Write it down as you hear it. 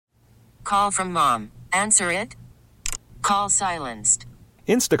call from mom. Answer it. Call silenced.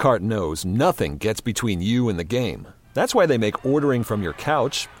 Instacart knows nothing gets between you and the game. That's why they make ordering from your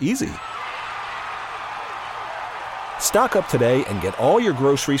couch easy. Stock up today and get all your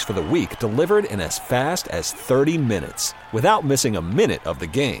groceries for the week delivered in as fast as 30 minutes without missing a minute of the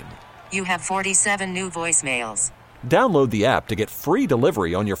game. You have 47 new voicemails. Download the app to get free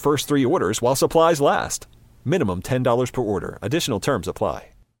delivery on your first 3 orders while supplies last. Minimum $10 per order. Additional terms apply.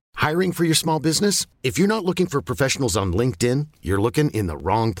 Hiring for your small business? If you're not looking for professionals on LinkedIn, you're looking in the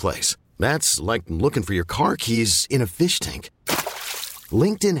wrong place. That's like looking for your car keys in a fish tank.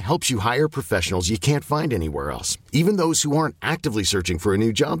 LinkedIn helps you hire professionals you can't find anywhere else, even those who aren't actively searching for a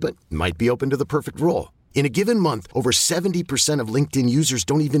new job but might be open to the perfect role. In a given month, over 70% of LinkedIn users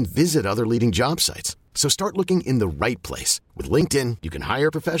don't even visit other leading job sites. So start looking in the right place. With LinkedIn, you can hire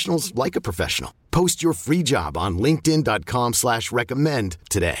professionals like a professional. Post your free job on linkedin.com/recommend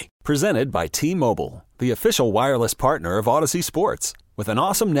today. Presented by T-Mobile, the official wireless partner of Odyssey Sports. With an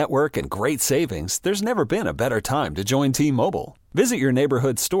awesome network and great savings, there's never been a better time to join T-Mobile. Visit your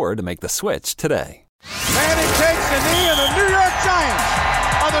neighborhood store to make the switch today. And he takes the knee of the New York Giants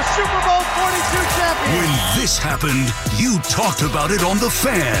are the Super Bowl 42 champions. When this happened, you talked about it on The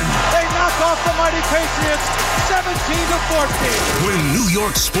Fan. They knock off the mighty Patriots 17-14. When New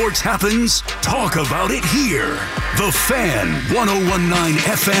York sports happens, talk about it here. The Fan, 101.9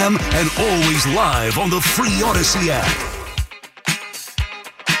 FM, and always live on the free Odyssey app.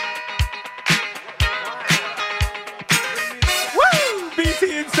 Woo!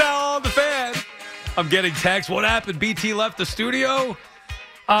 BT and Sal on The Fan. I'm getting texts. What happened? BT left the studio?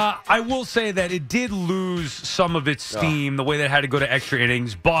 I will say that it did lose some of its steam, the way that it had to go to extra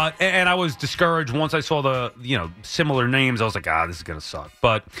innings. But and I was discouraged once I saw the similar names. I was like, this is going to suck.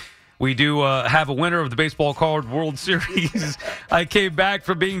 But we do have a winner of the Baseball Card World Series. I came back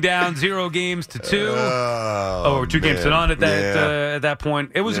from being down 0 games to 2, or 2 games to none at that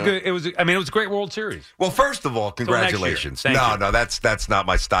point. It was a good. It was a great World Series. Well, first of all, congratulations. No, that's not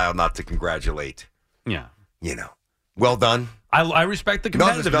my style. Not to congratulate. Yeah, well done. I respect the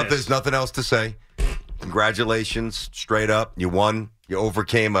competitiveness. There's nothing else to say. Congratulations, straight up. You won. You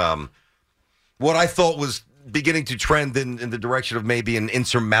overcame what I thought was beginning to trend in the direction of maybe an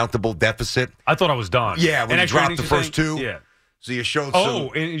insurmountable deficit. I thought I was done. Yeah, when you dropped the first 2. Yeah. So you showed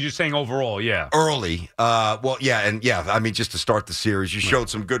and you're saying overall, yeah. Early. Just to start the series, you showed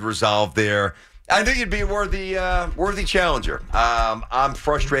some good resolve there. I knew you'd be a worthy challenger. I'm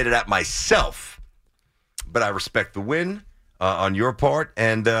frustrated at myself, but I respect the win on your part,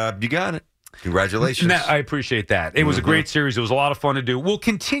 and you got it. Congratulations. I appreciate that. It was a great series. It was a lot of fun to do. We'll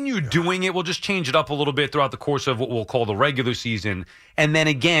continue doing it. We'll just change it up a little bit throughout the course of what we'll call the regular season. And then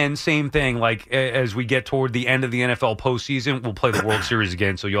again, same thing, like as we get toward the end of the NFL postseason, we'll play the World Series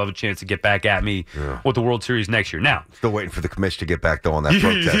again, so you'll have a chance to get back at me with the World Series next year. Now, still waiting for the commission to get back, though, on that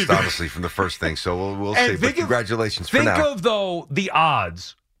protest, obviously, from the first thing. So we'll see. But congratulations for now. Think of, though, the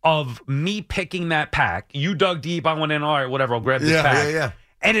odds of me picking that pack. You dug deep. I went in, all right, whatever, I'll grab this pack. Yeah.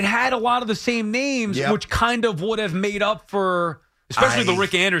 And it had a lot of the same names, which kind of would have made up for, especially the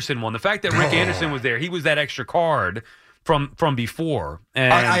Rick Anderson one. The fact that Rick Anderson was there, he was that extra card from before.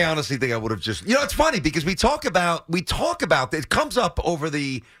 And I honestly think I would have just, it's funny because we talk about it comes up over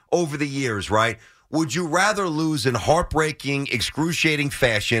the years, right? Would you rather lose in heartbreaking, excruciating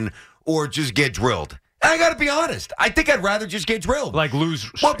fashion or just get drilled? I got to be honest. I think I'd rather just get drilled. Like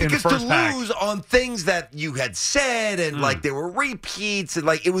lose well, in the because first to pack. lose on things that you had said and like there were repeats and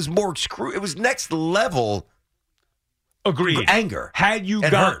like it was more it was next level. Agreed. Anger. Had you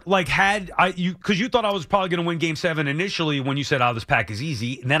got hurt. Because you thought I was probably going to win Game 7 initially when you said, this pack is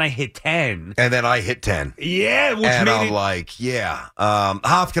easy, and then I hit 10. And then I hit 10. Yeah, which and made I'm it... like,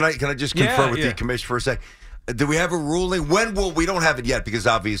 Hoff, can I just confer with the commission for a sec? Do we have a ruling? We don't have it yet because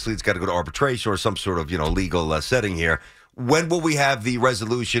obviously it's got to go to arbitration or some sort of legal setting here. When will we have the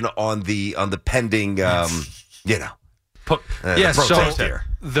resolution on the pending protest here?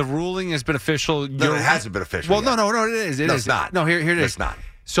 The ruling has been official. No, it hasn't been official. Well, yet. no, it is. It's not. No, here it is. It's not.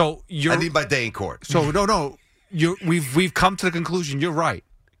 So I need my day in court. So no. We've come to the conclusion. You're right.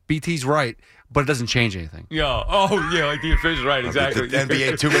 BT's right. But it doesn't change anything. Yeah. Like the official, right? Exactly. The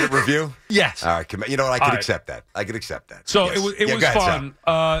NBA 2-minute review. Yes. All right. You know what? I can accept that. So yes. it was fun.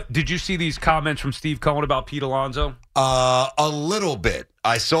 Did you see these comments from Steve Cohen about Pete Alonso? A little bit.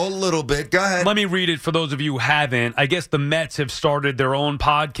 I saw a little bit. Go ahead. Let me read it for those of you who haven't. I guess the Mets have started their own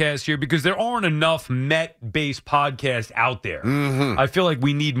podcast here because there aren't enough Met-based podcasts out there. Mm-hmm. I feel like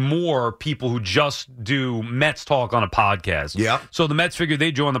we need more people who just do Mets talk on a podcast. Yeah. So the Mets figured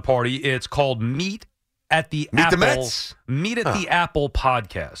they'd join the party. It's called Meet at the Meet Apple. the Mets? Meet at the Apple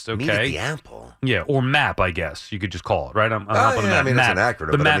podcast. Okay. Meet at the Apple. Yeah, or MAP, I guess you could just call it, right? I'm Oh, up on the yeah, map. I mean, MAP. it's an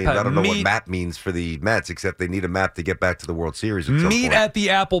acronym, The but MAP, I don't know what meet- MAP means for the Mets, except they need a map to get back to the World Series at some Meet point. at the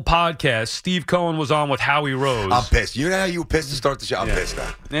Apple podcast. Steve Cohen was on with Howie Rose. I'm pissed. You know how you were pissed to start the show? I'm pissed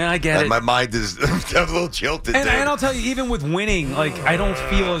now. Yeah, I get it. My mind is a little jilted. And dude. I'll tell you, even with winning, like I don't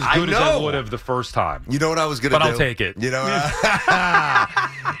feel as good as I know. would have the first time. You know what I was going to do? But I'll take it. You know,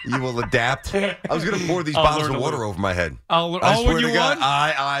 you will adapt. I was going to pour these I'll bottles learn of to water live. over my head. Oh, I swear when to you God,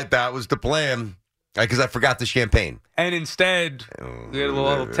 won? that was the plan. Because I forgot the champagne. And instead, we had a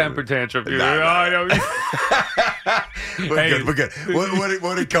little temper tantrum. Nah. I know. We're good.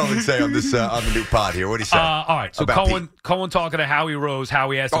 What did Cohen say on this on the new pod here? What did he say? All right. So about Cohen talking to Howie Rose.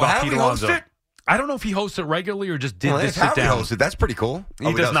 Howie asked Oh, about Howie Pete Alonso. hosts it? I don't know if he hosts it regularly or just did Well, this if sit Howie down. hosted, that's pretty cool.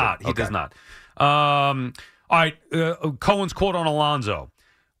 He does not. it? He does not. All right. Cohen's quote on Alonso.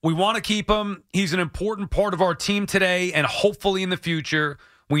 We want to keep him. He's an important part of our team today and hopefully in the future.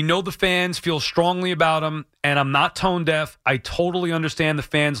 We know the fans feel strongly about him, and I'm not tone deaf. I totally understand the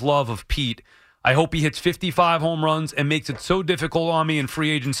fans' love of Pete. I hope he hits 55 home runs and makes it so difficult on me in free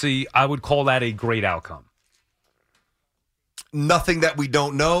agency. I would call that a great outcome. Nothing that we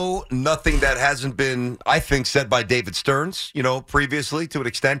don't know, nothing that hasn't been, I think, said by David Stearns, previously to an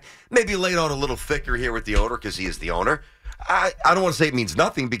extent. Maybe laid on a little thicker here with the owner because he is the owner. I don't want to say it means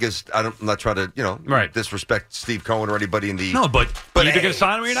nothing because I'm not trying to, disrespect Steve Cohen or anybody in the... No, but you're either going to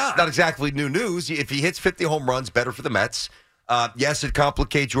sign him or you're not. It's not exactly new news. If he hits 50 home runs, better for the Mets. Yes, it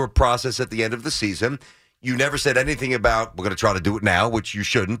complicates your process at the end of the season. You never said anything about, we're going to try to do it now, which you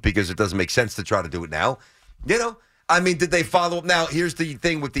shouldn't because it doesn't make sense to try to do it now. I mean, did they follow up? Now, here's the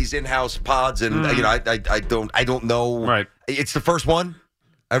thing with these in-house pods, and I don't know. Right. It's the first one.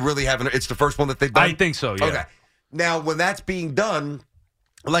 I really haven't. It's the first one that they've done. I think so. Yeah. Okay. Now, when that's being done,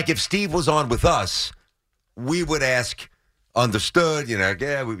 like if Steve was on with us, we would ask, understood.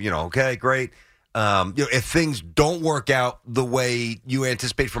 Okay, great. If things don't work out the way you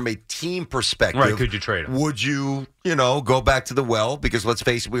anticipate from a team perspective, right? Could you trade him? Would you, go back to the well? Because let's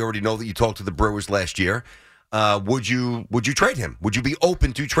face it, we already know that you talked to the Brewers last year. Would you trade him? Would you be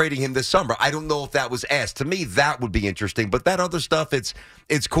open to trading him this summer? I don't know if that was asked. To me, that would be interesting. But that other stuff, it's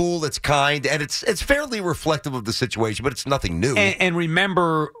cool, it's kind, and it's fairly reflective of the situation. But it's nothing new. And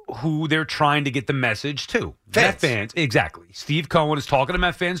remember who they're trying to get the message to. Met fans, exactly. Steve Cohen is talking to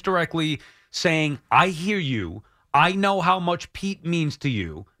Met fans directly, saying, "I hear you. I know how much Pete means to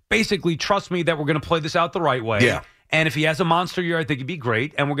you. Basically, trust me that we're going to play this out the right way." Yeah. And if he has a monster year, I think it'd be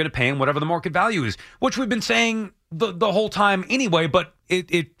great. And we're going to pay him whatever the market value is, which we've been saying the whole time anyway. But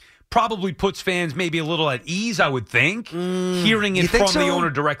it probably puts fans maybe a little at ease, I would think, hearing it from the owner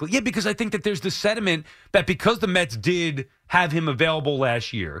directly. Yeah, because I think that there's this sentiment that because the Mets did have him available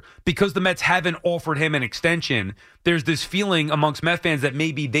last year, because the Mets haven't offered him an extension, there's this feeling amongst Met fans that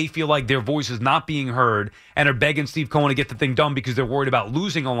maybe they feel like their voice is not being heard and are begging Steve Cohen to get the thing done because they're worried about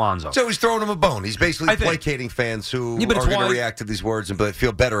losing Alonso. So he's throwing him a bone. He's basically placating fans who are going to react to these words and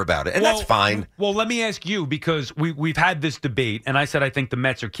feel better about it. And that's fine. Well, let me ask you, because we've had this debate, and I said I think the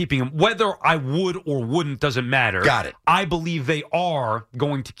Mets are keeping him. Whether I would or wouldn't doesn't matter. Got it. I believe they are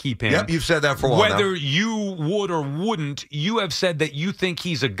going to keep him. Yep, you've said that for a while Whether now. you would or wouldn't, you have said that you think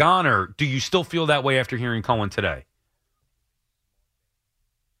he's a goner. Do you still feel that way after hearing Cohen today?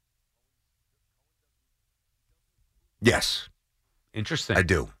 Yes. Interesting. I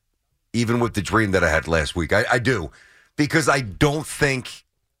do. Even with the dream that I had last week. I do. Because I don't think,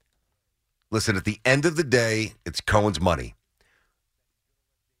 listen, at the end of the day, it's Cohen's money.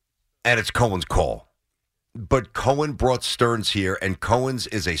 And it's Cohen's call. But Cohen brought Stearns here, and Cohen's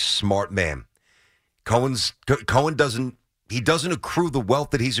is a smart man. Cohen doesn't accrue the wealth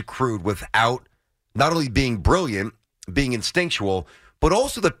that he's accrued without not only being brilliant, being instinctual, but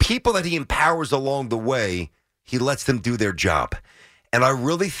also the people that he empowers along the way, he lets them do their job. And I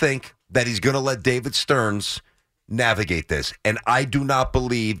really think that he's going to let David Stearns navigate this. And I do not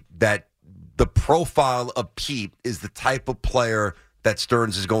believe that the profile of Pete is the type of player that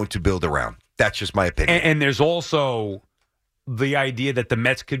Stearns is going to build around. That's just my opinion. And there's also the idea that the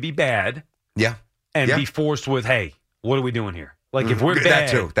Mets could be bad. Yeah. And be forced with, hey, what are we doing here? Like, if we're bad.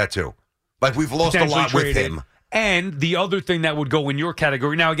 That too. Like, we've lost a lot with him. And the other thing that would go in your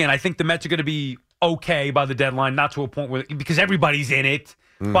category, now, again, I think the Mets are going to be okay by the deadline, not to a point where, because everybody's in it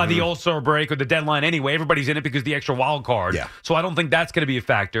by the All-Star break or the deadline anyway. Everybody's in it because the extra wild card. Yeah. So I don't think that's going to be a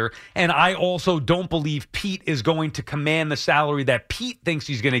factor. And I also don't believe Pete is going to command the salary that Pete thinks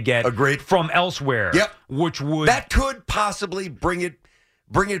he's going to get Agreed. from elsewhere. Yep. Which would... That could possibly bring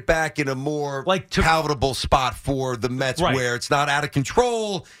bring it back in a more palatable spot for the Mets where it's not out of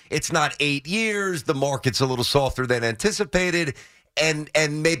control. It's not 8 years. The market's a little softer than anticipated. And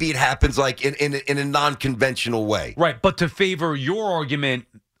maybe it happens like in a non-conventional way. Right. But to favor your argument,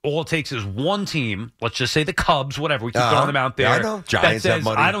 all it takes is one team, let's just say the Cubs, whatever. We keep throwing them out there. Yeah, I know. Giants that have says,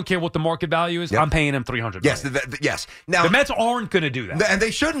 money. I don't care what the market value is. I'm paying him $300 million. Yes. Now, the Mets aren't going to do that. And they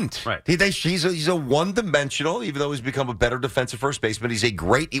shouldn't. Right. He's a one-dimensional, even though he's become a better defensive first baseman.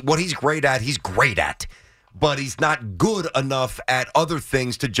 What he's great at. But he's not good enough at other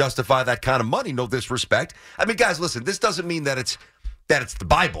things to justify that kind of money. No disrespect. I mean, guys, listen, this doesn't mean that it's the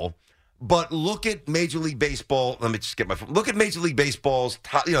Bible. But look at Major League Baseball. Let me just get my phone. Look at Major League Baseball's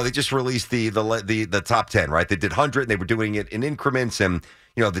top, they just released the top 10, right? They did 100 and they were doing it in increments. And,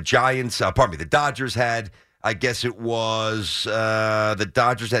 the Dodgers had, I guess it was, the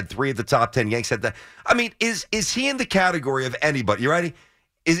Dodgers had 3 of the top 10. Yanks had that. I mean, is he in the category of anybody? You ready?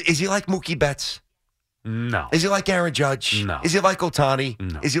 Is he like Mookie Betts? No. Is he like Aaron Judge? No. Is he like Ohtani?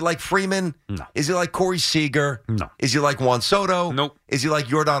 No. Is he like Freeman? No. Is he like Corey Seager? No. Is he like Juan Soto? Nope. Is he like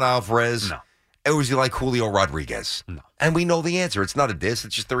Yordan Alvarez? No. Or is he like Julio Rodriguez? No. And we know the answer. It's not a diss.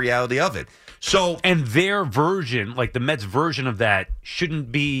 It's just the reality of it. So, and their version, like the Mets' version of that,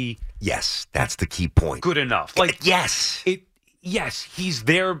 shouldn't be. Yes, that's the key point. Good enough. Yes, he's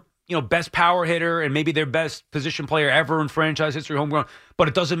their best power hitter and maybe their best position player ever in franchise history, homegrown. But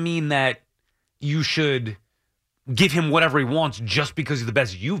it doesn't mean that you should give him whatever he wants just because he's the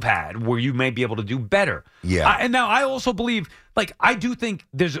best you've had, where you may be able to do better. Yeah. And now I also believe, I do think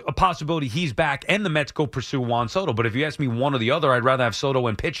there's a possibility he's back and the Mets go pursue Juan Soto. But if you ask me one or the other, I'd rather have Soto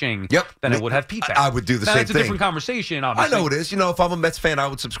in pitching than I would have Pete back. I would do the same thing. That's a different conversation, obviously. I know it is. If I'm a Mets fan, I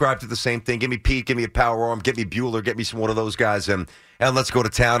would subscribe to the same thing. Give me Pete, give me a power arm, get me Bueller, get me one of those guys, and let's go to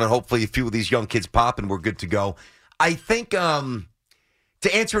town. And hopefully a few of these young kids pop and we're good to go. I think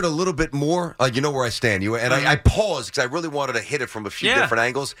to answer it a little bit more, you know where I stand. I paused because I really wanted to hit it from a few different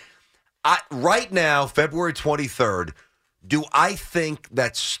angles. Right now, February 23rd, do I think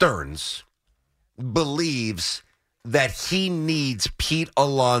that Stearns believes that he needs Pete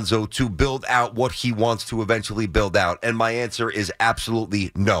Alonso to build out what he wants to eventually build out? And my answer is absolutely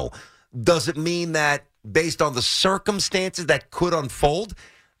no. Does it mean that based on the circumstances that could unfold,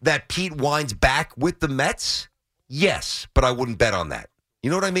 that Pete winds back with the Mets? Yes, but I wouldn't bet on that. You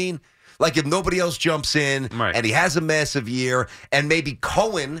know what I mean? Like if nobody else jumps in and he has a massive year and maybe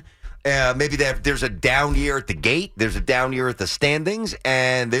Cohen, maybe there's a down year at the gate, there's a down year at the standings,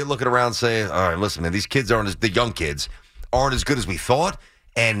 and they're looking around saying, all right, listen, man, these kids the young kids aren't as good as we thought,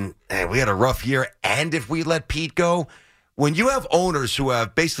 and we had a rough year, and if we let Pete go, when you have owners who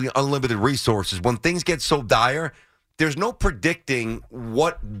have basically unlimited resources, when things get so dire, there's no predicting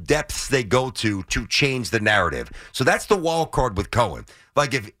what depths they go to change the narrative. So that's the wild card with Cohen.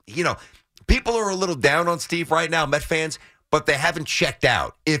 Like if, people are a little down on Steve right now, Met fans, but they haven't checked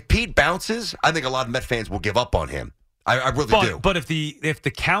out. If Pete bounces, I think a lot of Met fans will give up on him. I really do. But if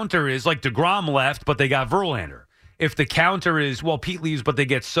the counter is like DeGrom left, but they got Verlander. If the counter is, Pete leaves, but they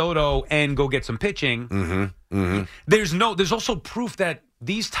get Soto and go get some pitching, there's also proof that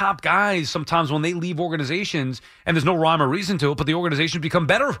these top guys, sometimes when they leave organizations, and there's no rhyme or reason to it, but the organizations become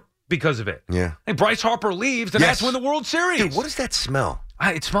better because of it. Yeah. And Bryce Harper leaves, and that's when the World Series. Dude, what does that smell?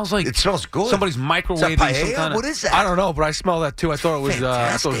 It smells like... It smells good. Somebody's microwaving some kind of... What is that? I don't know, but I smell that too. I thought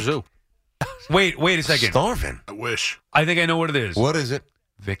it was zoo. Wait a second. Starving. I wish. I think I know what it is. What is it?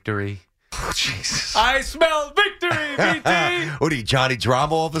 Victory. Oh, Jesus. I smell victory, BT. What are you, Johnny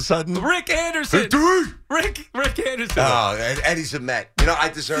Drama all of a sudden? Rick Anderson. Victory. Rick Anderson. Oh, and he's a Met. I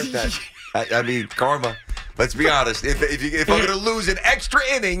deserve that. I mean, karma. Let's be honest. If I'm going to lose in extra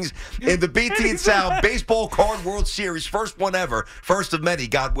innings in the BT and Sal Baseball Card World Series, first one ever, first of many,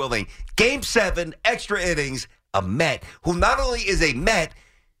 God willing, Game 7, extra innings, a Met, who not only is a Met,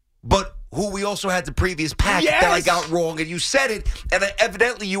 but who we also had the previous pack that I got wrong, and you said it, and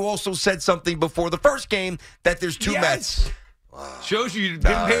evidently you also said something before the first game that there's two Mets. Shows you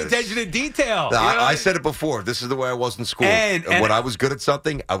didn't pay attention to detail. I said it before. This is the way I was in school. And when I was good at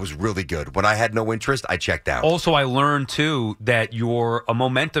something, I was really good. When I had no interest, I checked out. Also, I learned, too, that you're a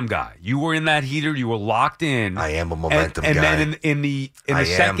momentum guy. You were in that heater. You were locked in. I am a momentum guy. And then in the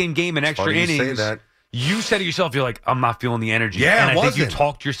second game in extra innings, you said to yourself, you're like, I'm not feeling the energy. Yeah, and I think you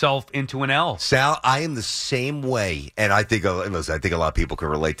talked yourself into an L. Sal, I am the same way, and I think a lot of people can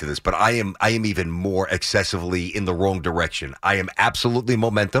relate to this, but I am even more excessively in the wrong direction. I am absolutely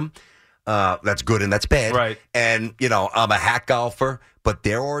momentum. That's good and that's bad. Right. And, I'm a hack golfer, but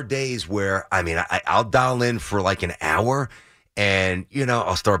there are days where, I'll dial in for like an hour, And,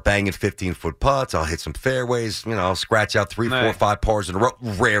 I'll start banging 15-foot putts. I'll hit some fairways. I'll scratch out 3, 4, 5 pars in a row.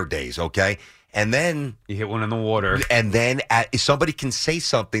 Rare days, okay? And then... You hit one in the water. And then if somebody can say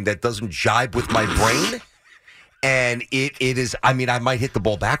something that doesn't jibe with my brain... And it is, I might hit the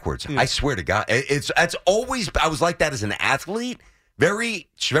ball backwards. I swear to God. That's always, I was like that as an athlete. Very,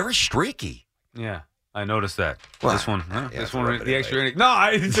 very streaky. Yeah, I noticed that. Well, this one, yeah, this one, the extra inning. No,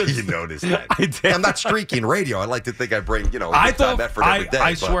 I just, you noticed that. I did. I'm not streaky in radio. I like to think I bring, effort every day.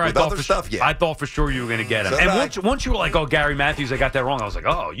 I swear, I thought I thought for sure you were going to get him. So and once you were like, "Oh, Gary Matthews, I got that wrong," I was like,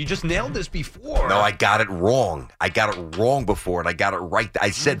 "Oh, you just nailed this before." No, I got it wrong. I got it wrong before, and I got it right.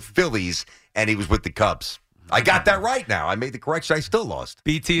 I said Phillies, and he was with the Cubs. I got that right now. I made the correction. I still lost.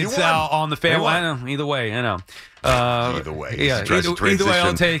 BT and Sal on the fan. I know. Either way, I know. Either way. Yeah, either way,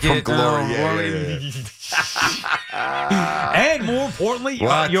 I'll take from it. Glory. And more importantly,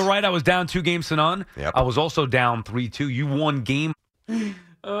 you're right. I was down 2-0. Yep. I was also down 3-2. You won game.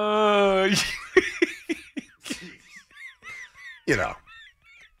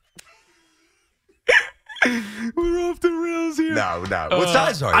 We're off the rails here. No. What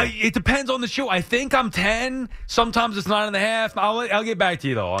size are you? It depends on the shoe. I think I'm 10. Sometimes it's 9.5. I'll get back to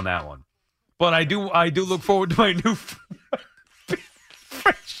you though on that one. But I do look forward to my new fresh.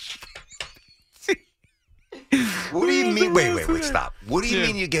 What do you mean? Wait, stop. What do you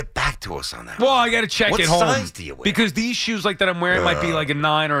mean you get back to us on that? Well, I got to check it home. What size do you wear? Because these shoes like that I'm wearing might be like a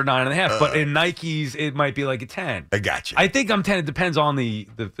 9 or a 9.5, but in Nikes it might be like a 10. I got you. I think I'm 10. It depends on the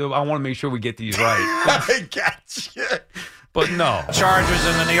I want to make sure we get these right. I got you. But no. Chargers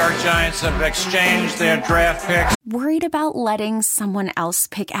and the New York Giants have exchanged their draft picks. Worried about letting someone else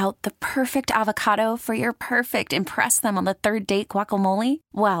pick out the perfect avocado for your perfect impress them on the third date guacamole?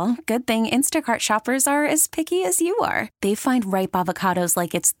 Well, good thing Instacart shoppers are as picky as you are. They find ripe avocados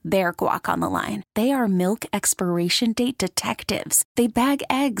like it's their guac on the line. They are milk expiration date detectives. They bag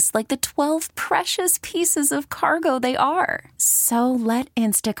eggs like the 12 precious pieces of cargo they are. So let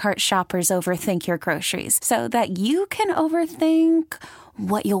Instacart shoppers overthink your groceries so that you can overthink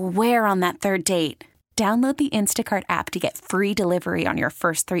what you'll wear on that third date. Download the Instacart app to get free delivery on your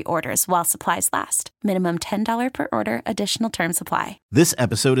first 3 orders while supplies last. Minimum $10 per order. Additional terms apply. This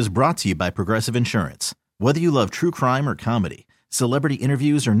episode is brought to you by Progressive Insurance. Whether you love true crime or comedy, celebrity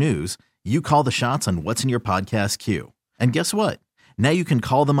interviews or news, you call the shots on what's in your podcast queue. And guess what? Now you can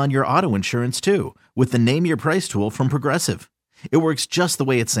call them on your auto insurance too with the Name Your Price tool from Progressive. It works just the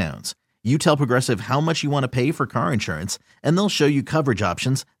way it sounds. You tell Progressive how much you want to pay for car insurance, and they'll show you coverage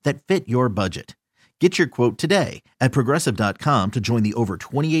options that fit your budget. Get your quote today at Progressive.com to join the over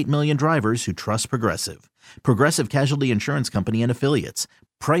 28 million drivers who trust Progressive. Progressive Casualty Insurance Company and Affiliates.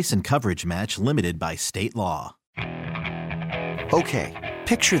 Price and coverage match limited by state law. Okay,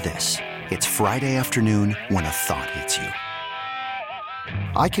 picture this. It's Friday afternoon when a thought hits you.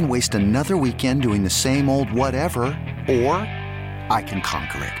 I can waste another weekend doing the same old whatever, or I can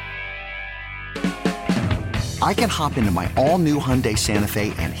conquer it. I can hop into my all-new Hyundai Santa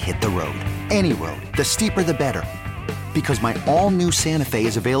Fe and hit the road. Any road. The steeper, the better. Because my all-new Santa Fe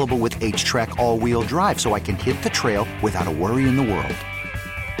is available with H-Track all-wheel drive, so I can hit the trail without a worry in the world.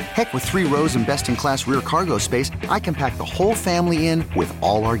 Heck, with 3 rows and best-in-class rear cargo space, I can pack the whole family in with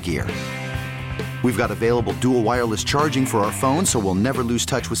all our gear. We've got available dual wireless charging for our phones, so we'll never lose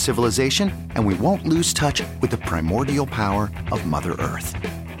touch with civilization, and we won't lose touch with the primordial power of Mother Earth.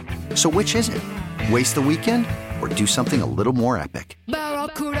 So which is it? Waste the weekend or do something a little more epic?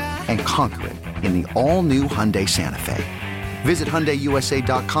 And conquer it in the all-new Hyundai Santa Fe. Visit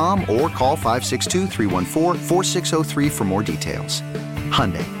HyundaiUSA.com or call 562-314-4603 for more details.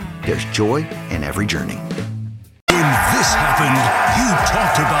 Hyundai, there's joy in every journey. When this happened, you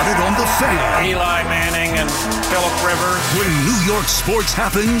talked about it on The Fan. Eli Manning and Phillip Rivers. When New York sports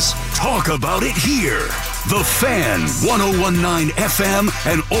happens, talk about it here. The Fan, 101.9 FM,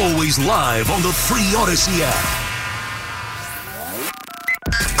 and always live on the free Odyssey app.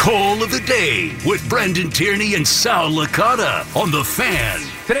 Call of the Day with Brendan Tierney and Sal Licata on The Fan.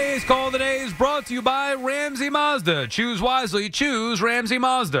 Today's Call of the Day is brought to you by Ramsey Mazda. Choose wisely. Choose Ramsey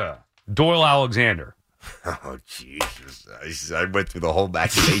Mazda. Doyle Alexander. Oh, Jesus. I went through the whole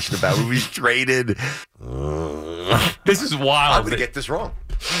machination about who he's traded. This is wild. I'm going to get this wrong.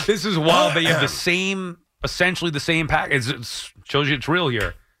 This is wild that you have essentially the same package. It shows you it's real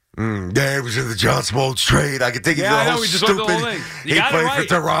here. Yeah, it was in the John Smoltz trade. I can take you through the whole stupid. He played for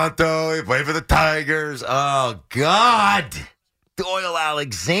Toronto. He played for the Tigers. Oh, God. Doyle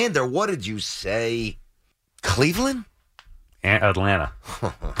Alexander. What did you say? Cleveland? And Atlanta.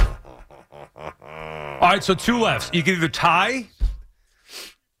 All right, so 2 lefts. You can either tie.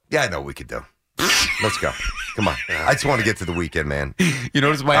 Yeah, I know what we could do. Let's go. Come on. I just want to get to the weekend, man. You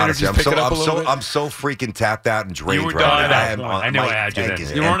notice my energy's picking up a little bit? I'm so freaking tapped out and drained. You were done right at now. that point. I knew I had you then.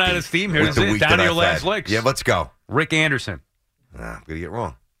 You weren't weren't out of steam. Here's it. Down to your last licks. Yeah, let's go. Rick Anderson. Nah, I'm going to get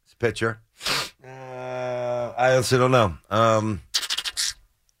wrong. It's a pitcher. I honestly don't know.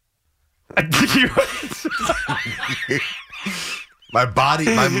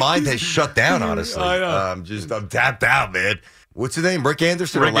 My mind has shut down, honestly. I know. I'm tapped out, man. What's his name? Rick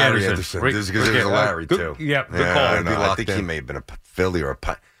Anderson or Larry Anderson? Because there's a Larry, too. Yeah, good call. I think he may have been a Philly or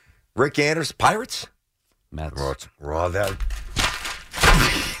a Rick Anderson. Pirates? Mets. Raw that.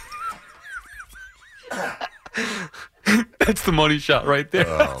 That's the money shot right there.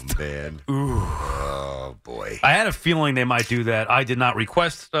 Oh, man. Ooh. Oh, boy. I had a feeling they might do that. I did not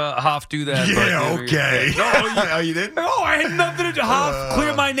request Hoff do that. Yeah, but, okay. No, you didn't? No, I had nothing to do. Hoff,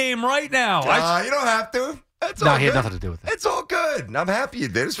 clear my name right now. You don't have to. That's No, all he had good. nothing to do with it. It's all good. I'm happy you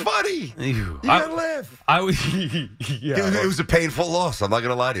did. It's funny. You I gotta live. was, yeah. It was a painful loss. I'm not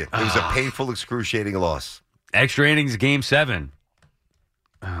gonna lie to you. It was a painful, excruciating loss. Extra innings, Game 7.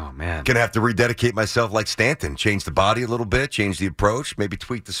 Oh, man. Gonna have to rededicate myself like Stanton. Change the body a little bit, change the approach, maybe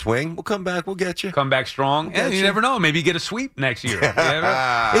tweak the swing. We'll come back. We'll get you. Come back strong. And you never know. Maybe you get a sweep next year. Isn't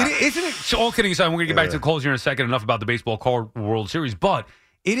it? So all kidding aside, we're going to get back to the calls here in a second. Enough about the baseball card World Series. But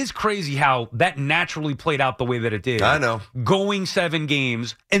it is crazy how that naturally played out the way that it did. I know. Going 7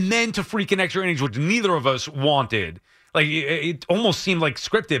 games and then to freaking extra innings, which neither of us wanted. Like, it almost seemed like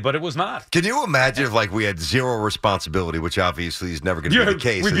scripted, but it was not. Can you imagine if, like, we had zero responsibility, which obviously is never going to be the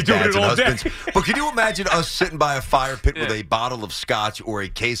case we as could do dads it and all husbands. day. But can you imagine us sitting by a fire pit with a bottle of scotch or a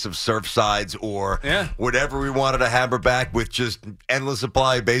case of Surfsides or whatever we wanted to hammer back with just endless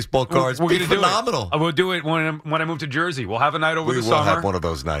supply of baseball cards? We're Be going to do phenomenal. it. We'll do it when I move to Jersey. We'll have a night over We the will summer. have one of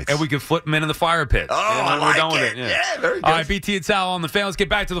those nights. And we can flip them in the fire pit. Oh, I like done with it. Yeah, very good. All right, BT and Sal on the fan. Let's get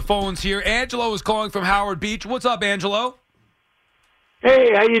back to the phones here. Angelo is calling from Howard Beach. What's up, Angelo?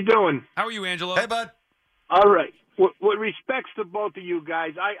 Hey, how you doing? How are you, Angelo? Hey, bud. All right. With respects to both of you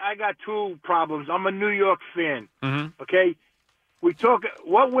guys, I got 2 problems. I'm a New York fan. Mm-hmm. Okay, we talk.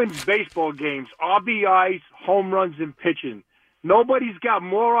 What wins baseball games? RBIs, home runs, and pitching. Nobody's got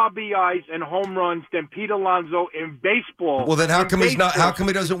more RBIs and home runs than Pete Alonso in baseball. Well, then how come he's not? How come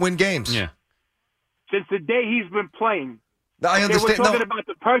he doesn't win games? Yeah. Since the day he's been playing. I understand. We're talking about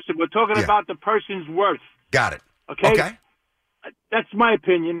the person. We're talking about the person's worth. Got it. Okay. That's my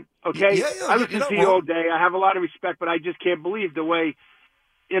opinion, okay? Yeah, I listen to you all day. I have a lot of respect, but I just can't believe the way,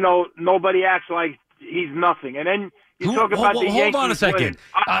 nobody acts like he's nothing. And then you talk about the Yankees. Hold on a second.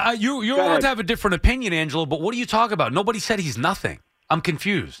 You're allowed ahead. to have a different opinion, Angelo, but what are you talking about? Nobody said he's nothing. I'm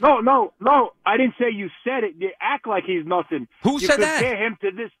confused. No. I didn't say you said it. You act like he's nothing. Who said that? You compare him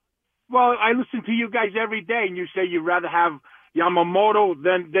to this. Well, I listen to you guys every day, and you say you'd rather have Yamamoto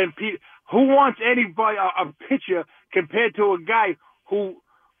than Pete. Who wants anybody, a pitcher, compared to a guy who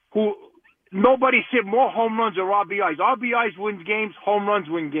nobody said more home runs or RBIs. RBIs wins games, home runs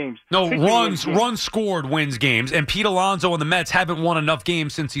win games. No, Pitching runs scored wins games, and Pete Alonso and the Mets haven't won enough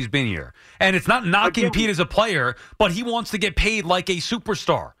games since he's been here. And it's not knocking Pete as a player, but he wants to get paid like a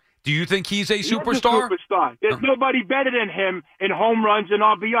superstar. Do you think he's a superstar? He's a superstar. There's nobody better than him in home runs and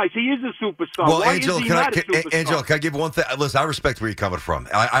RBIs. He is a superstar. Well, Why Angelo, is he not a superstar? Angelo, can I give one thing? Listen, I respect where you're coming from.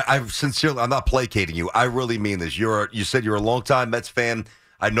 I sincerely, I'm not placating you. I really mean this. You said you're a longtime Mets fan.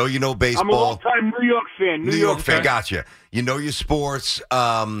 I know you know baseball. I'm a long-time New York fan. New York fan. Gotcha. You know your sports.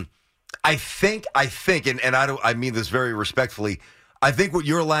 I think, and I mean this very respectfully. I think what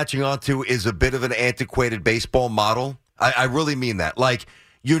you're latching onto is a bit of an antiquated baseball model. I really mean that. Like,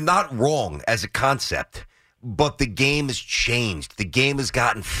 you're not wrong as a concept, but the game has changed. The game has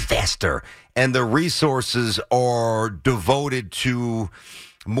gotten faster, and the resources are devoted to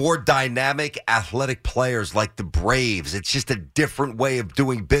more dynamic, athletic players like the Braves. It's just a different way of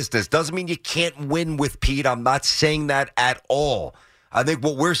doing business. Doesn't mean you can't win with Pete. I'm not saying that at all. I think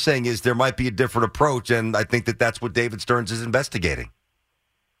what we're saying is there might be a different approach, and I think that's what David Stearns is investigating.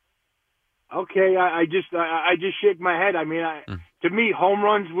 Okay, I just shake my head. I mean, to me, home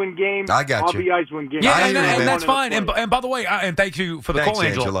runs win games. I got you. RBIs win games. Yeah, and that's fine. And by the way, and thank you for the call,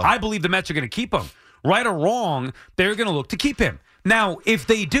 Angelo. I believe the Mets are going to keep him. Right or wrong, they're going to look to keep him. Now, if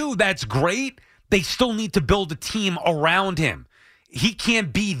they do, that's great. They still need to build a team around him. He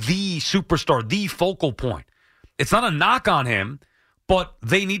can't be the superstar, the focal point. It's not a knock on him, but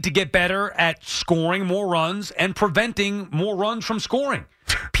they need to get better at scoring more runs and preventing more runs from scoring.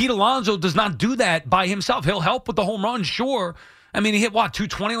 Pete Alonso does not do that by himself. He'll help with the home runs, sure. I mean, he hit,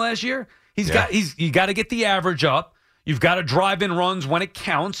 220 last year? You got to get the average up. You've got to drive in runs when it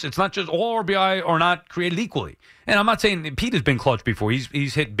counts. It's not just all RBI are not created equally. And I'm not saying Pete has been clutch before.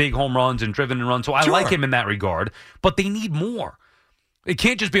 He's hit big home runs and driven in runs, so I like him in that regard. But they need more. It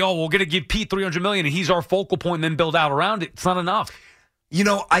can't just be, we're going to give Pete $300 million and he's our focal point and then build out around it. It's not enough.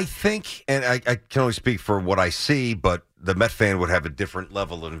 I think, and I can only speak for what I see, but the Met fan would have a different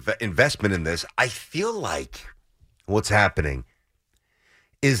level of investment in this. I feel like what's happening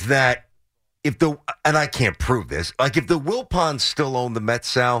is that and I can't prove this, like if the Wilpons still own the Mets,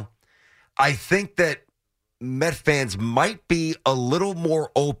 Sal, I think that Met fans might be a little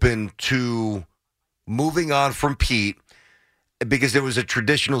more open to moving on from Pete because there was a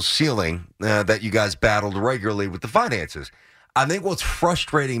traditional ceiling that you guys battled regularly with the finances. I think what's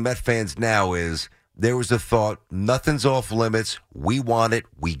frustrating Met fans now is there was a thought, nothing's off limits, we want it,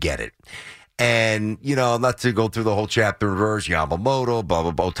 we get it. And, not to go through the whole chapter in reverse, Yamamoto, blah, blah,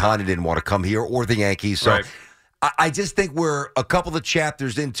 blah. Ohtani didn't want to come here or the Yankees. So right. I just think we're a couple of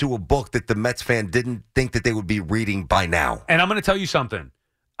chapters into a book that the Mets fan didn't think that they would be reading by now. And I'm going to tell you something.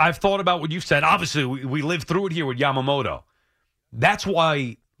 I've thought about what you've said. Obviously, we lived through it here with Yamamoto. That's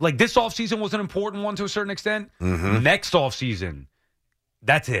why, this offseason was an important one to a certain extent. Mm-hmm. Next offseason,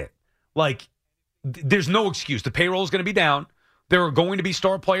 that's it. There's no excuse. The payroll is going to be down. There are going to be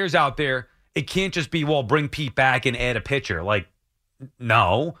star players out there. It can't just be, bring Pete back and add a pitcher.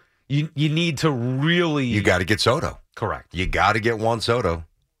 No. You need to really... You got to get Soto. Correct. You got to get Juan Soto.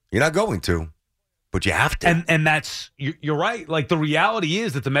 You're not going to, but you have to. And that's... You're right. The reality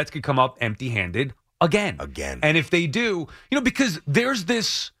is that the Mets could come up empty-handed again. And if they do... because there's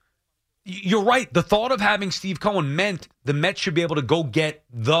this... You're right. The thought of having Steve Cohen meant the Mets should be able to go get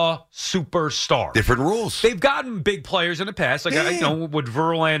the superstar. Different rules. They've gotten big players in the past, with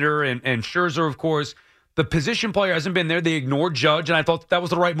Verlander and Scherzer, of course. The position player hasn't been there. They ignored Judge, and I thought that was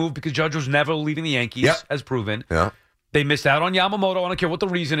the right move because Judge was never leaving the Yankees, as proven. Yeah. They missed out on Yamamoto. I don't care what the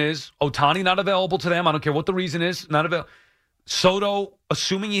reason is. Ohtani not available to them. I don't care what the reason is. Not available. Soto,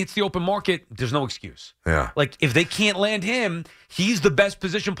 assuming he hits the open market, there's no excuse. Yeah. If they can't land him, he's the best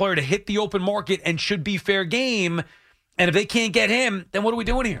position player to hit the open market and should be fair game. And if they can't get him, then what are we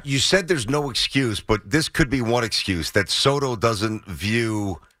doing here? You said there's no excuse, but this could be one excuse that Soto doesn't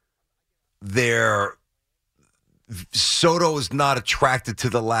view Soto is not attracted to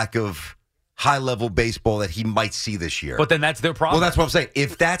the lack of high-level baseball that he might see this year. But then that's their problem. Well, that's what I'm saying.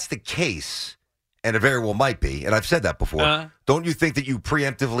 If that's the case... And it very well might be, and I've said that before. Don't you think that you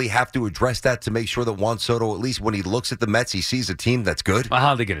preemptively have to address that to make sure that Juan Soto, at least when he looks at the Mets, he sees a team that's good? Well, how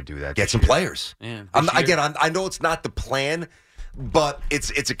are they going to do that? Get some players. Yeah, I know it's not the plan, but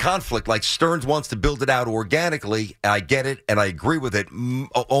it's a conflict. Stearns wants to build it out organically, and I get it, and I agree with it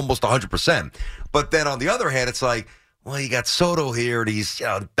almost 100%. But then on the other hand, it's you got Soto here, and he's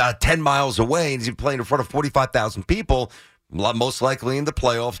 10 miles away, and he's playing in front of 45,000 people. Most likely in the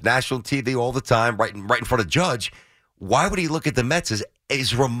playoffs, national TV all the time, right in front of Judge. Why would he look at the Mets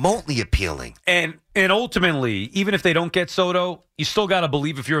as remotely appealing? And ultimately, even if they don't get Soto, you still got to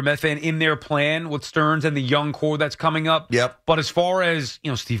believe, if you're a Met fan, in their plan with Stearns and the young core that's coming up. Yep. But as far as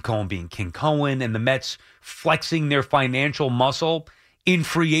Steve Cohen being King Cohen and the Mets flexing their financial muscle in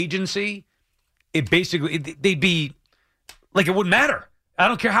free agency, they'd be it wouldn't matter. I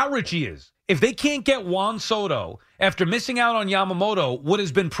don't care how rich he is. If they can't get Juan Soto after missing out on Yamamoto, what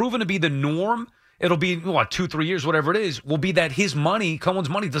has been proven to be the norm, it'll be, 2-3 years, whatever it is, will be that his money, Cohen's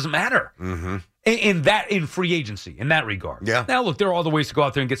money, doesn't matter. Mm-hmm. In free agency, in that regard. Yeah. Now, look, there are other ways to go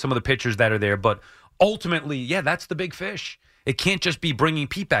out there and get some of the pitchers that are there, but ultimately, that's the big fish. It can't just be bringing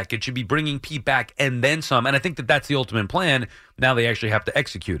Pete back. It should be bringing Pete back and then some. And I think that that's the ultimate plan. Now they actually have to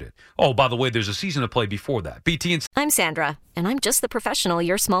execute it. Oh, by the way, there's a season to play before that. BT and... I'm Sandra, and I'm just the professional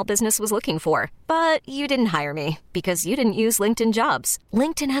your small business was looking for. But you didn't hire me because you didn't use LinkedIn Jobs.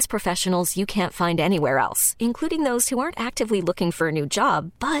 LinkedIn has professionals you can't find anywhere else, including those who aren't actively looking for a new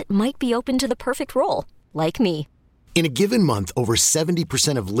job, but might be open to the perfect role, like me. In a given month, over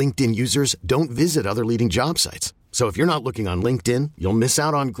 70% of LinkedIn users don't visit other leading job sites. So if you're not looking on LinkedIn, you'll miss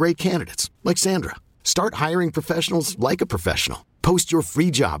out on great candidates like Sandra. Start hiring professionals like a professional. Post your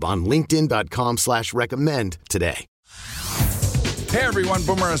free job on linkedin.com/recommend today. Hey everyone,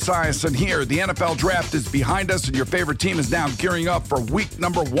 Boomer Esiason here. The NFL Draft is behind us and your favorite team is now gearing up for week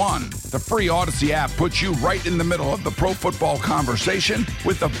number 1. The free Odyssey app puts you right in the middle of the pro football conversation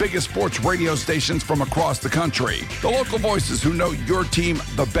with the biggest sports radio stations from across the country. The local voices who know your team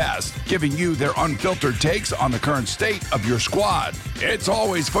the best, giving you their unfiltered takes on the current state of your squad. It's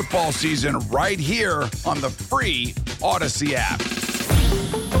always football season right here on the free Odyssey app.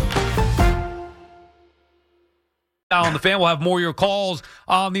 On the Fan, we'll have more of your calls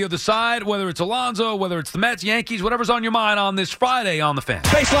on the other side, whether it's Alonso, whether it's the Mets, Yankees, whatever's on your mind on this Friday on the Fan.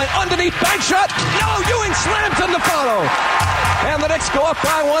 Baseline underneath, bank shot. No, Ewing slams in the follow. And the Knicks go up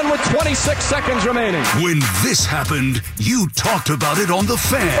by 1 with 26 seconds remaining. When this happened, you talked about it on the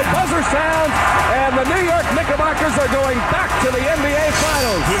Fan. The buzzer sounds, and the New York Knickerbockers are going back to the NBA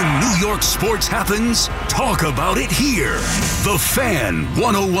Finals. When New York sports happens, talk about it here. The Fan,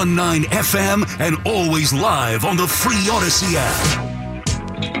 101.9 FM, and always live on the free Odyssey app.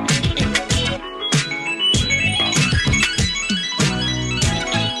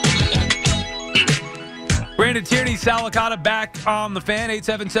 Brandon Tierney, Salicata back on the Fan,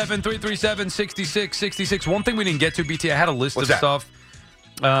 877-337-6666. One thing we didn't get to, BT, I had a list of stuff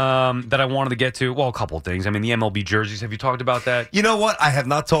that I wanted to get to. Well, a couple of things. I mean, the MLB jerseys. Have you talked about that? You know what? I have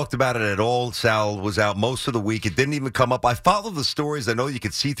not talked about it at all. Sal was out most of the week. It didn't even come up. I followed the stories. I know you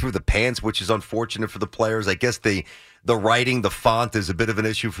could see through the pants, which is unfortunate for the players. I guess the writing, the font is a bit of an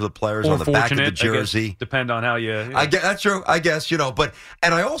issue for the players on the back of the jersey. Depend on how you. I guess that's true. I guess, but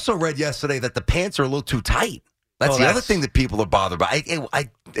and I also read yesterday that the pants are a little too tight. That's the other thing that people are bothered by.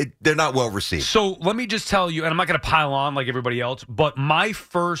 They're not well received. So let me just tell you, and I'm not going to pile on like everybody else, but my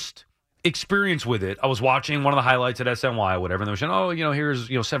first experience with it, I was watching one of the highlights at SNY or whatever, and they were saying, here's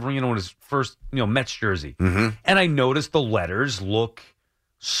Severino in his first Mets jersey, and I noticed the letters look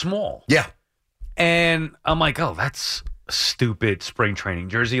small. Yeah. And I'm like, oh, that's a stupid spring training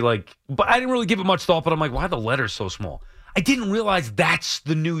jersey. But I didn't really give it much thought, but I'm like, why are the letters so small? I didn't realize that's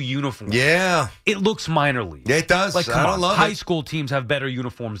the new uniform. Yeah. It looks minor league. Yeah, it does. Come on. Love High school teams have better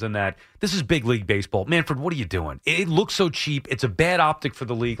uniforms than that. This is big league baseball. Manfred, what are you doing? It looks so cheap. It's a bad optic for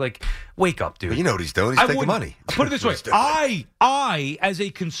the league. Wake up, dude. But you know what he's doing. He's taking money. Put it this way. I, as a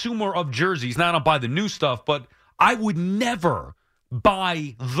consumer of jerseys, now I don't buy the new stuff, but I would never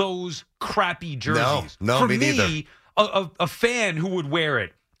buy those crappy jerseys. No, for me neither. A fan who would wear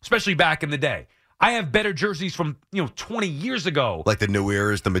it, especially back in the day. I have better jerseys from 20 years ago. Like the New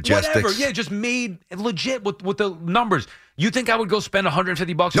Eras, the Majestics. Whatever, yeah, just made legit with the numbers. You think I would go spend $150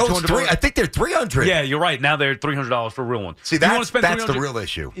 or $200? I think they're $300. Yeah, you're right. Now they're $300 for a real one. See, that's the real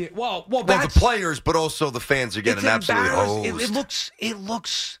issue. Yeah, well, the players, but also the fans are getting absolutely hosed. It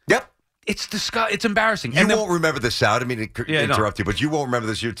looks. Yep. It's it's embarrassing. You won't remember this, Sal. I didn't mean to interrupt you, but you won't remember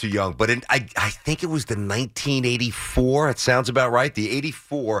this. You're too young. But I think it was the 1984. It sounds about right. The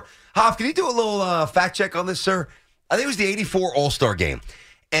 84. Hoff, can you do a little fact check on this, sir? I think it was the 84 All-Star Game.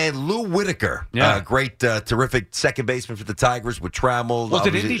 And Lou Whitaker, great, terrific second baseman for the Tigers with Trammell. Was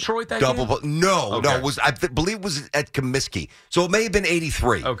it in Detroit that game? No, I believe it was at Comiskey. So it may have been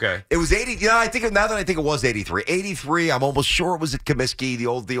 83. Okay. It was 80. Now that I think it was 83. 83, I'm almost sure it was at Comiskey, the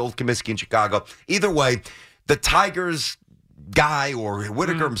old Comiskey in Chicago. Either way, the Tigers guy or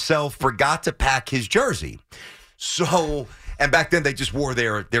Whitaker himself forgot to pack his jersey. So... And back then, they just wore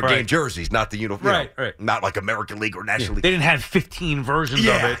their game jerseys, not the uniform. Right. Not like American League or National League. They didn't have 15 versions of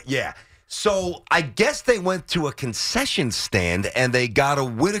it. Yeah. So I guess they went to a concession stand and they got a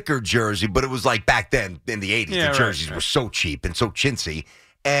Whitaker jersey, but it was like back then in the 80s. The jerseys were so cheap and so chintzy.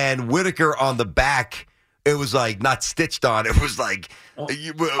 And Whitaker on the back, it was like not stitched on. It was like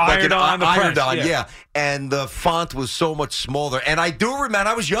ironed on. Yeah. And the font was so much smaller. And I do remember,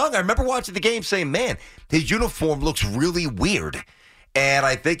 I was young. I remember watching the game saying, man, his uniform looks really weird. And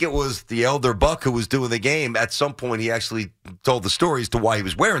I think it was the elder Buck who was doing the game. At some point, he actually told the story as to why he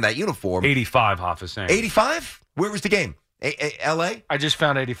was wearing that uniform. 85, Hoff is saying. 85? Where was the game? L.A.? I just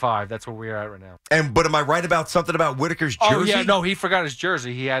found 85. That's where we're at right now. But am I right about something about Whitaker's jersey? Oh, yeah. No, he forgot his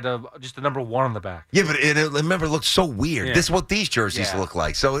jersey. He had just the number 1 on the back. Yeah, but remember, it looks so weird. Yeah. This is what these jerseys look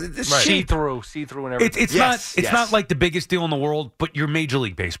like. So see-through and everything. It's not like the biggest deal in the world, but you're Major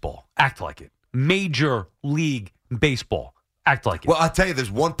League Baseball. Act like it. Major League Baseball. Act like it. Well, I'll tell you,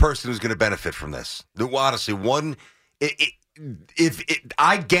 there's one person who's going to benefit from this. Honestly,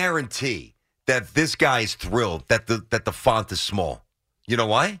 I guarantee that this guy is thrilled that the font is small. You know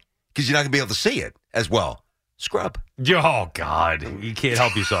why? Because you're not going to be able to see it as well. Scrub. Oh, God. You can't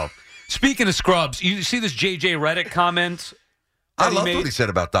help yourself. Speaking of scrubs, you see this J.J. Redick comment? I love what he said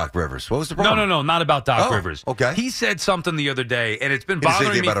about Doc Rivers. What was the problem? No, not about Doc Rivers. Okay. He said something the other day, and it's been bothering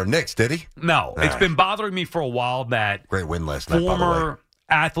me. He didn't say anything about our Knicks, did he? No. It's been bothering me for a while that... Great win last night, by the way. Former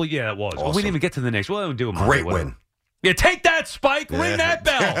athlete, it was. Awesome. Well, we didn't even get to the Knicks. Well, do a Great win. Yeah, take that, Spike. Ring that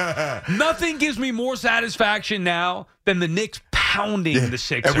bell. Nothing gives me more satisfaction now than the Knicks pounding the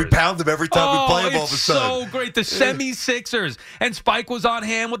Sixers. And we pound them every time we play them all of a it's sudden. so great. The semi-Sixers. And Spike was on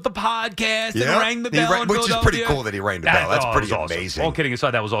hand with the podcast and rang the bell in which is pretty Philadelphia. cool that he rang the bell. That's pretty awesome. amazing. All kidding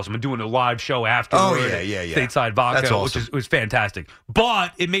aside, that was awesome. And doing a live show afterward. Yeah. Stateside Vodka, That's awesome. which was fantastic.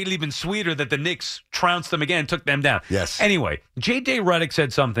 But it made it even sweeter that the Knicks trounced them again, took them down. Yes. Anyway, J.J. Redick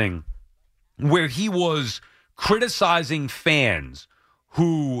said something where he was criticizing fans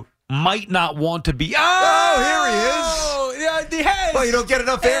who might not want to be. Oh, here he is. Well, you don't get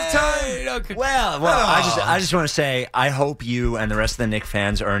enough airtime. Well, I just want to say I hope you and the rest of the Knicks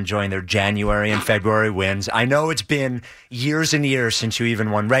fans are enjoying their January and February wins. I know it's been years and years since you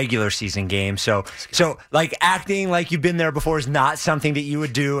even won regular season games, so like acting like you've been there before is not something that you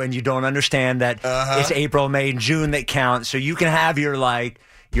would do, and you don't understand that it's April, May, and June that count. So you can have your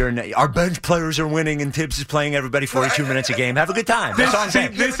our bench players are winning and Tibbs is playing everybody 42 minutes a game. Have a good time. That's all I'm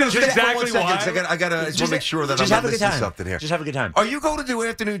saying. This is exactly why. I got to make sure that I'm not missing something here. Just have a good time. Are you going to do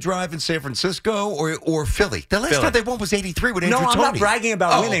afternoon drive in San Francisco or Philly? The last time they won was 83 with Andrew No, I'm Toney. not bragging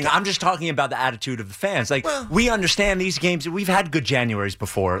about winning. Okay. I'm just talking about the attitude of the fans. We understand these games. We've had good Januaries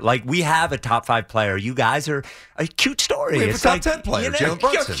before. Like, we have a top 5 player. You guys are a cute story. We have It's a top 10 player, Jalen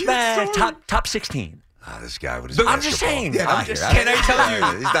Brunson. Top 16. This guy with his I'm just saying. Yeah, Can I tell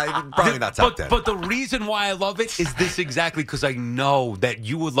you? He's probably not top 10. But the reason why I love it is this exactly, because I know that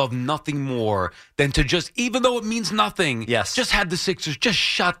you would love nothing more than to just, even though it means nothing, just have the Sixers just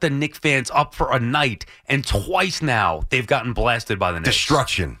shut the Knicks fans up for a night. And twice now, they've gotten blasted by the Knicks.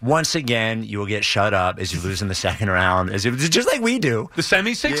 Destruction. Once again, you will get shut up as you lose in the second round, just like we do. The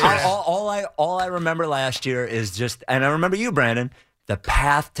semi-Sixers. All I remember last year is just, and I remember you, Brandon, the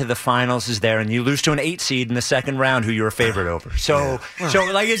path to the finals is there, and you lose to an 8 seed in the second round who you're a favorite over. So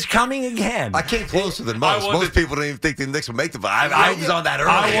it's coming again. I came closer than most. Most people didn't even think the Knicks would make the finals. I was on that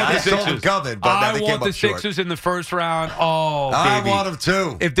early. I saw them coming, but they came up short. I want the Sixers in the first round. Oh, I baby. want them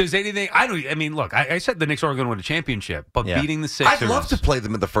too. If there's anything, look, I said the Knicks aren't going to win a championship, but beating the Sixers. I'd love to play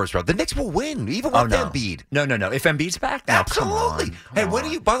them in the first round. The Knicks will win, even with Embiid. No. If Embiid's back, absolutely. Hey, when are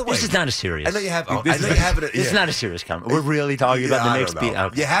you? By the way, this is not a serious. I know you have. This is not a serious comment. We're really talking about the Knicks beat.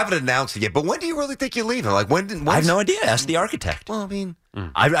 You haven't announced it yet, but when do you really think you're leaving? Like when? I have no idea. Ask the architect. Well, I mean,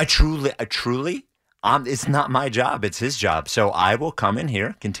 I truly, it's not my job. It's his job. So I will come in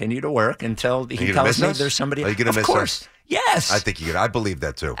here, continue to work until he tells me there's somebody. Are you going to miss us? Yes. I think you're going to. I believe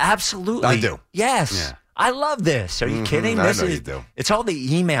that too. Absolutely. I do. Yes. Yeah. I love this. Are you kidding? I know you do. It's all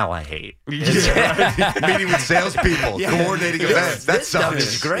the email I hate. Meeting with salespeople, coordinating events. That stuff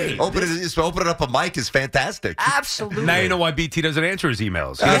is great. Opening up a mic is fantastic. Absolutely. Now you know why BT doesn't answer his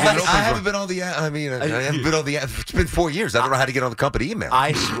emails. I haven't been on the. I haven't been on the. It's been 4 years. I don't know how to get on the company email.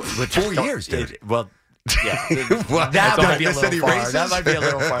 4 years, dude. Well. Yeah, well, that might be a little far. That might be a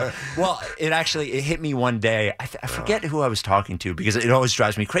little far. Well, it hit me one day. I forget who I was talking to, because it always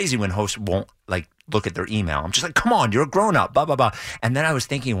drives me crazy when hosts won't look at their email. I'm just like, come on, you're a grown up, blah blah blah. And then I was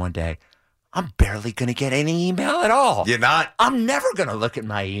thinking one day, I'm barely going to get any email at all. You're not? I'm never going to look at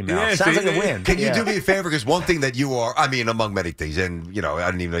my email. Sounds like a win. Can you do me a favor? Because one thing that you are, among many things, and, I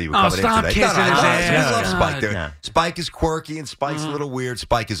didn't even know you were coming in today. Kissing his ass. I love Spike there. Spike is quirky and Spike's a little weird.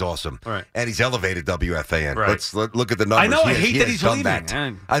 Spike is awesome. Right. And he's elevated WFAN. Right. Let's look at the numbers. I know. I hate that he's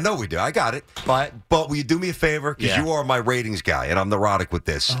leaving. I know we do. I got it. But will you do me a favor? Because you are my ratings guy, and I'm neurotic with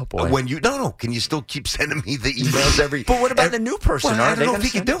this. Oh, boy. Can you still keep sending me the emails every... But what about the new person? Well, I don't know if he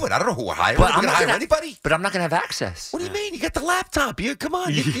can do it. I don't know who we're hiring. We're going to hire anybody? But I'm not going to have access. What do you mean? You got the laptop. Come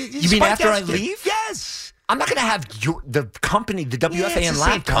on. You mean after I leave? Yes. I'm not going to have the company, the WFAN it's the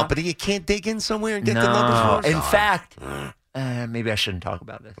laptop. same company. You can't dig in somewhere and get the numbers. In fact, maybe I shouldn't talk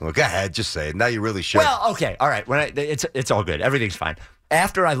about this. Well, go ahead. Just say it. Now you really should. Well, okay. All right. It's all good. Everything's fine.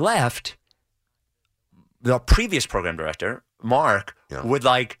 After I left, the previous program director, Mark, would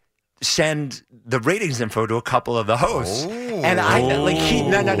send the ratings info to a couple of the hosts. And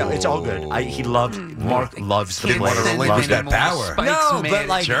no, it's all good. Mark loves the Didn't want to relinquish that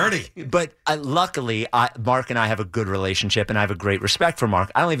power. Journey. But luckily, Mark and I have a good relationship, and I have a great respect for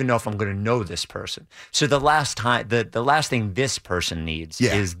Mark. I don't even know if I'm going to know this person. So the last thing this person needs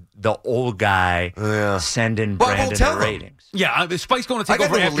is the old guy sending Brandon the ratings. Yeah, Spike's going to take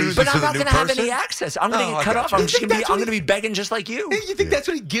over after. But I'm not going to have any access. I'm going to get cut off. I'm going to be begging just like you. You think that's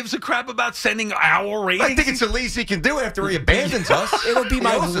what he gives a crap about, sending our ratings? I think it's the least he can do after he abandons us. It'll be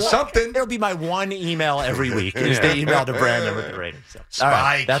something. It'll be my one email every week. Is the email to Brandon with the ratings. So. Spike. All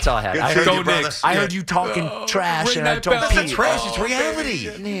right, that's all I had. I heard you talking trash, and I told Pete. It's trash. It's reality.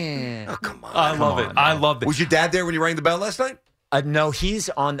 Yeah. Oh, come on. I love it. Was your dad there when you rang the bell last night? No, he's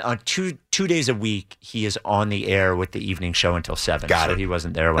on 2 days a week. He is on the air with the evening show until 7. Got so it. he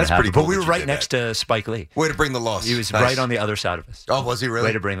wasn't there when That's it happened. pretty cool But we that were you right did next to Spike Lee. Way to bring the loss. He was Nice. right on the other side of us. Oh, was he really?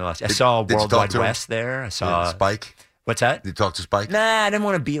 Way to bring the loss. I saw did you World talk Wide to him? West there. I saw Spike. What's that? Did you talk to Spike? Nah, I didn't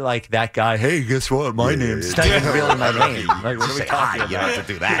want to be like that guy. Hey, guess what? My name's it's not even really my name. Like, what are we talking about? You don't have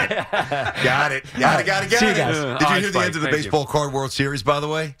to do that. Got it. Got it. See you guys. Did you hear the end of the baseball card World Series, by the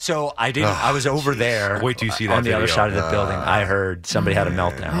way? So I didn't. I was over there. Wait till you see that on the other video. side of the building. I heard somebody had a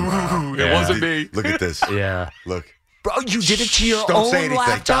meltdown. It wasn't me. Look at this. Yeah. Look. Bro, you did it to your Don't own say anything.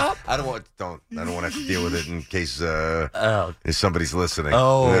 laptop? I don't want to have to deal with it in case if somebody's listening.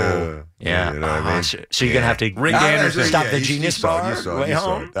 Oh. Yeah. You know what I mean? So you're going to have to Rick Anderson. stop the you Genius saw it, Bar you saw it, way you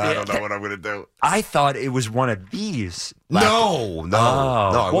saw home? it. I don't know what I'm going to do. I thought it was one of these. No.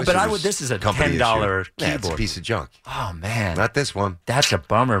 Well, but this is a $10 Yeah, it's a keyboard. piece of junk. Oh, man. Not this one. That's a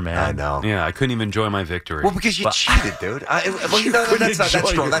bummer, man. I know. Yeah, I couldn't even enjoy my victory. Well, because you cheated, dude.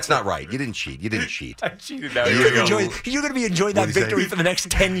 That's wrong. That's not right. You didn't cheat. I cheated now. You're going to be enjoying that victory for the next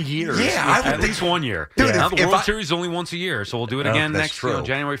 10 years. Yeah, I would At least 1 year. Dude, Now, if the World I- Series is only once a year, so we'll do it again that's next true.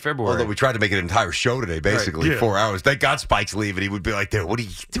 January, February. Although we tried to make it an entire show today, basically Right. 4 hours. Thank God Spike's leaving. He would be like, "Dude, what are you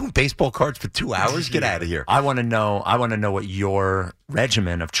doing? Baseball cards for 2 hours? Get out of here!" I want to know what your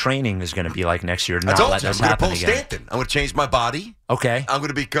regimen of training is going to be like next year. I Not told let you, I'm this going to happen pull again. Stanton. I'm going to change my body. Okay. I'm going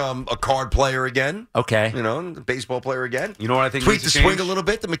to become a card player again. Okay. You know, baseball player again. You know what I think? Tweak needs the to swing change? a little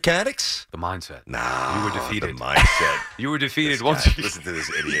bit, the mechanics. The mindset. Nah, You were defeated. The mindset. You were defeated This once. guy, listen to this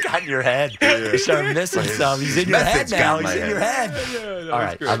idiot. Got in your head. You start missing some. He's in your head method's now. got in He's my in your head. head. All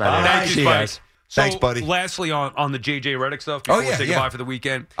right. I'm Thank out. you, See you Spike. guys. So, Thanks, buddy. Lastly, on the JJ Redick stuff, before we say goodbye for the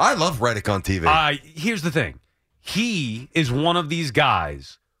weekend. I love Redick on TV. Here's the thing. He is one of these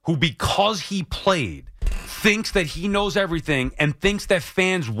guys who, because he played, thinks that he knows everything and thinks that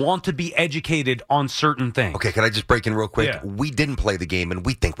fans want to be educated on certain things. Okay, can I just break in real quick? Yeah. We didn't play the game, and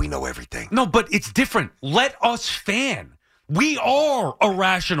we think we know everything. No, but it's different. Let us fan. We are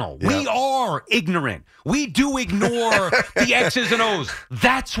irrational. Yeah. We are ignorant. We do ignore the X's and O's.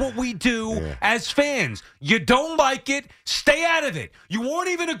 That's what we do as fans. You don't like it, stay out of it. You weren't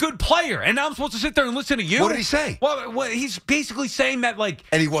even a good player, and now I'm supposed to sit there and listen to you? What did he say? Well, he's basically saying that, like...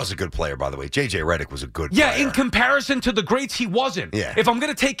 And he was a good player, by the way. J.J. Redick was a good player. Yeah, in comparison to the greats, he wasn't. Yeah. If I'm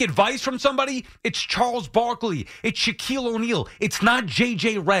going to take advice from somebody, it's Charles Barkley. It's Shaquille O'Neal. It's not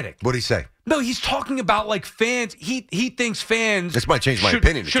J.J. Redick. What did he say? No, he's talking about like fans. He thinks fans. This might change my should,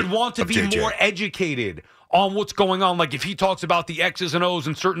 opinion Should want to of be JJ. more educated on what's going on. Like if he talks about the X's and O's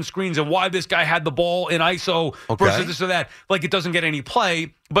and certain screens and why this guy had the ball in ISO versus this or that, like it doesn't get any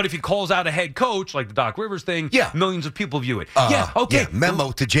play. But if he calls out a head coach, like the Doc Rivers thing, millions of people view it. Okay.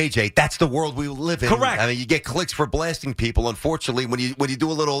 Memo to JJ. That's the world we live in. Correct. I mean, you get clicks for blasting people. Unfortunately, when you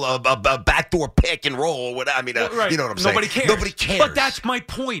do a little a backdoor pick and roll, you know what I'm saying. Nobody cares. Nobody cares. But that's my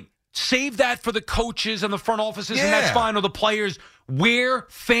point. Save that for the coaches and the front offices, and that's fine, or the players. We're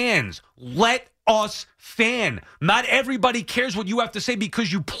fans. Let us fan. Not everybody cares what you have to say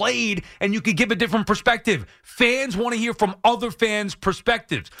because you played and you could give a different perspective. Fans want to hear from other fans'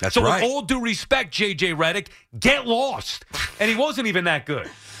 perspectives. That's so right. with all due respect, J.J. Redick, get lost. And he wasn't even that good.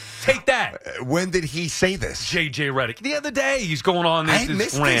 Take that. When did he say this? J.J. Redick. The other day, he's going on this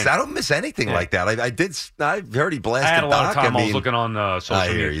missed rant. this. I don't miss anything like that. I heard he blasted I had a lot of Doc. time. I was looking on social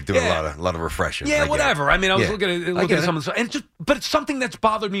media. I hear you doing a lot of refreshing. Yeah, whatever. I mean, I was looking at some it. of the stuff, but it's something that's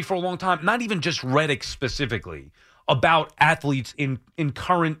bothered me for a long time. Not even just Redick specifically, about athletes in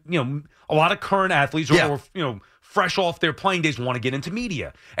current, a lot of current athletes or fresh off their playing days want to get into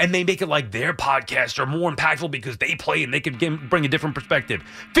media, and they make it like their podcasts are more impactful because they play and they can bring a different perspective.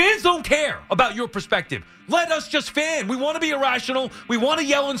 Fans don't care about your perspective. Let us just fan. We want to be irrational. We want to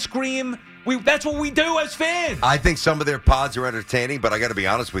yell and scream. That's what we do as fans. I think some of their pods are entertaining, but I got to be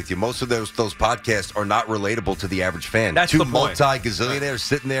honest with you. Most of those podcasts are not relatable to the average fan. That's two the point. multi-gazillionaires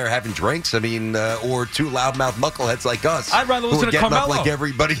sitting there having drinks. I mean, or two loudmouth knuckleheads like us. I'd rather listen who are to getting up Carmelo. like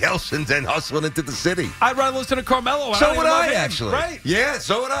everybody else and then hustling into the city. I'd rather listen to Carmelo. So don't would even love I, him, actually. Right? Yeah,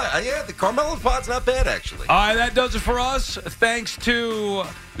 so would I. Yeah, the Carmelo pod's not bad, actually. All right, that does it for us. Thanks to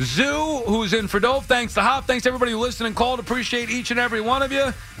Zoo, who's in for Dove. Thanks to Hop. Thanks to everybody who listened and called. Appreciate each and every one of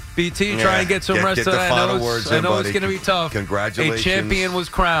you. BT, try and get some rest get of the that. final I know words it's, I in, know buddy. it's going to be tough. Congratulations. A champion was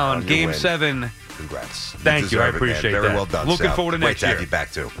crowned. on your Game win. 7. Congrats. Thank you. I deserve it, man. appreciate Very that. well done, Looking Sal. forward to Great next to year. have you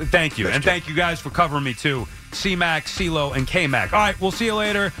back, too. Thank you. Next And year. thank you guys for covering me, too. C-Mac, CeeLo, and K-Mac. All right, we'll see you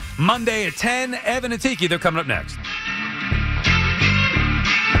later. Monday at 10. Evan and Tiki, they're coming up next.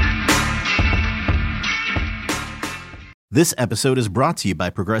 This episode is brought to you by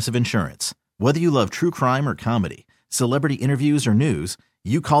Progressive Insurance. Whether you love true crime or comedy, celebrity interviews or news,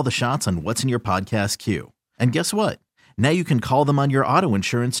 you call the shots on what's in your podcast queue. And guess what? Now you can call them on your auto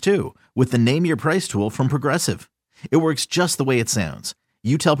insurance too with the Name Your Price tool from Progressive. It works just the way it sounds.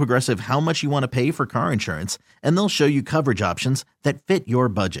 You tell Progressive how much you want to pay for car insurance, and they'll show you coverage options that fit your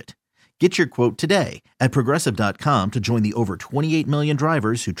budget. Get your quote today at Progressive.com to join the over 28 million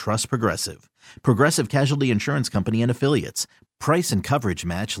drivers who trust Progressive. Progressive Casualty Insurance Company and Affiliates. Price and coverage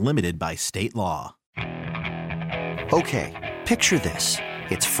match limited by state law. Okay, picture this.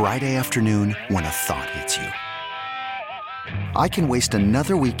 It's Friday afternoon when a thought hits you. I can waste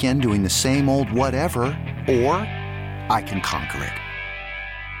another weekend doing the same old whatever, or I can conquer it.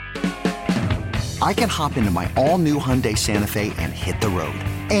 I can hop into my all-new Hyundai Santa Fe and hit the road.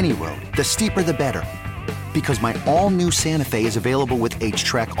 Any road. The steeper, the better. Because my all-new Santa Fe is available with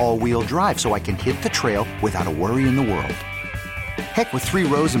H-Track all-wheel drive, so I can hit the trail without a worry in the world. Heck, with 3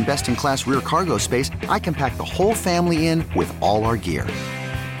 rows and best-in-class rear cargo space, I can pack the whole family in with all our gear.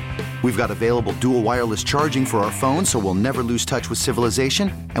 We've got available dual wireless charging for our phones, so we'll never lose touch with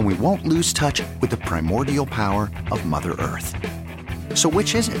civilization, and we won't lose touch with the primordial power of Mother Earth. So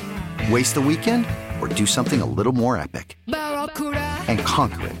which is it? Waste the weekend or do something a little more epic? And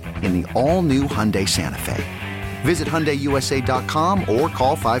conquer it in the all-new Hyundai Santa Fe. Visit HyundaiUSA.com or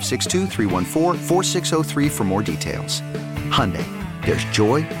call 562-314-4603 for more details. Hyundai, there's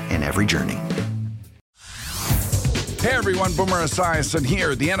joy in every journey. Hey everyone, Boomer Esiason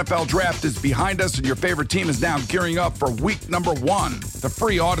here. The NFL Draft is behind us and your favorite team is now gearing up for week number 1. The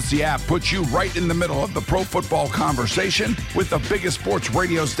free Odyssey app puts you right in the middle of the pro football conversation with the biggest sports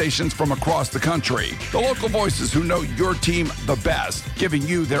radio stations from across the country. The local voices who know your team the best, giving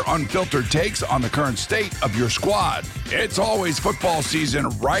you their unfiltered takes on the current state of your squad. It's always football season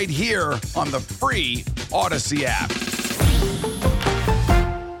right here on the free Odyssey app.